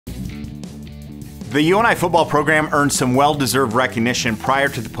The UNI football program earned some well-deserved recognition prior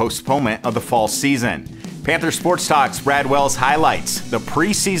to the postponement of the fall season. Panther Sports Talk's Brad Wells highlights the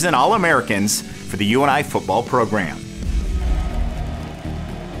preseason All-Americans for the UNI football program.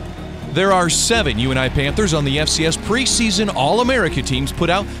 There are 7 UNI Panthers on the FCS preseason All-America teams put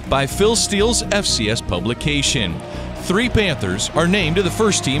out by Phil Steele's FCS publication. 3 Panthers are named to the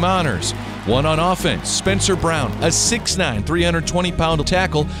first team honors. 1 on offense, Spencer Brown, a 6'9", 320-pound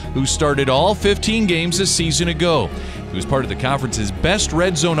tackle who started all 15 games a season ago. He was part of the conference's best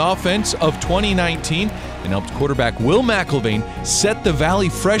red zone offense of 2019 and helped quarterback Will McIlvain set the Valley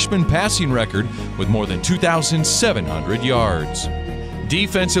freshman passing record with more than 2,700 yards.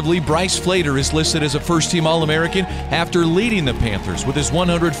 Defensively, Bryce Flater is listed as a first-team All-American after leading the Panthers with his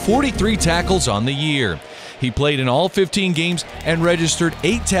 143 tackles on the year. He played in all 15 games and registered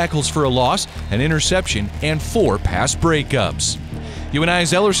 8 tackles for a loss, an interception, and 4 pass breakups.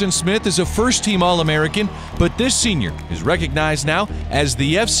 UNI's Ellerson Smith is a first-team All-American, but this senior is recognized now as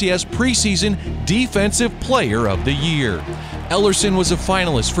the FCS preseason Defensive Player of the Year. Ellerson was a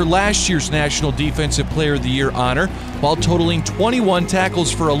finalist for last year's National Defensive Player of the Year honor while totaling 21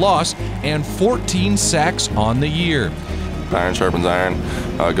 tackles for a loss and 14 sacks on the year. Iron sharpens iron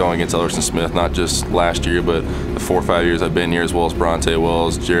going against Ellerson Smith, not just last year, but the 4 or 5 years I've been here, as well as Bronte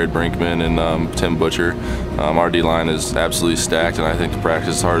Wells, Jared Brinkman, and Tim Butcher. Our D-line is absolutely stacked, and I think the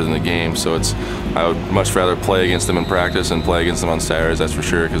practice is harder than the game, so I would much rather play against them in practice and play against them on Saturdays, that's for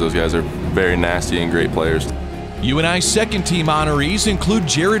sure, because those guys are very nasty and great players. UNI's second-team honorees include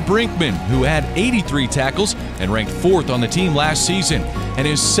Jared Brinkman, who had 83 tackles and ranked 4th on the team last season, and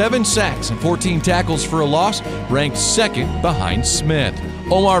his 7 sacks and 14 tackles for a loss ranked 2nd behind Smith.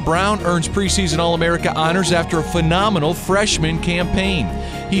 Omar Brown earns preseason All-America honors after a phenomenal freshman campaign.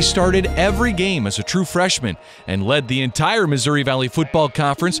 He started every game as a true freshman and led the entire Missouri Valley Football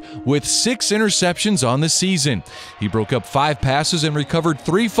Conference with 6 interceptions on the season. He broke up 5 passes and recovered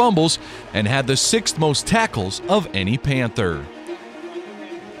 3 fumbles and had the 6th most tackles of any Panther.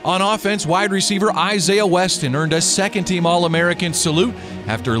 On offense, wide receiver Isaiah Weston earned a second-team All-American salute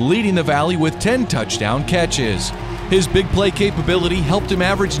after leading the Valley with 10 touchdown catches. His big play capability helped him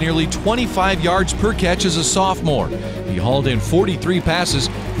average nearly 25 yards per catch as a sophomore. He hauled in 43 passes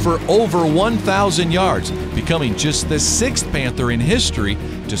for over 1,000 yards, becoming just the 6th Panther in history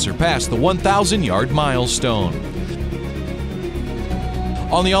to surpass the 1,000-yard milestone.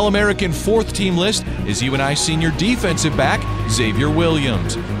 On the All-American 4th team list is UNI senior defensive back Xavier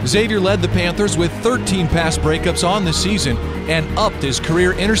Williams. Xavier led the Panthers with 13 pass breakups on the season and upped his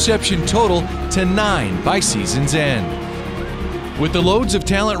career interception total to 9 by season's end. With the loads of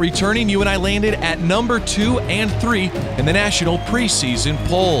talent returning, UNI landed at number 2 and 3 in the national preseason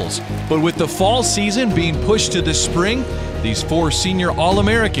polls. But with the fall season being pushed to the spring, these 4 senior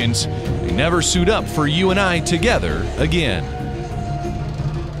All-Americans may never suit up for UNI together again.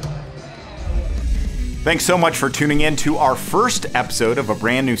 Thanks so much for tuning in to our first episode of a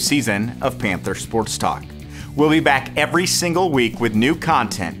brand new season of Panther Sports Talk. We'll be back every single week with new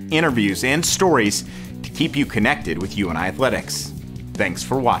content, interviews, and stories to keep you connected with UNI Athletics. Thanks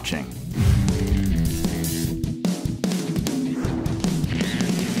for watching.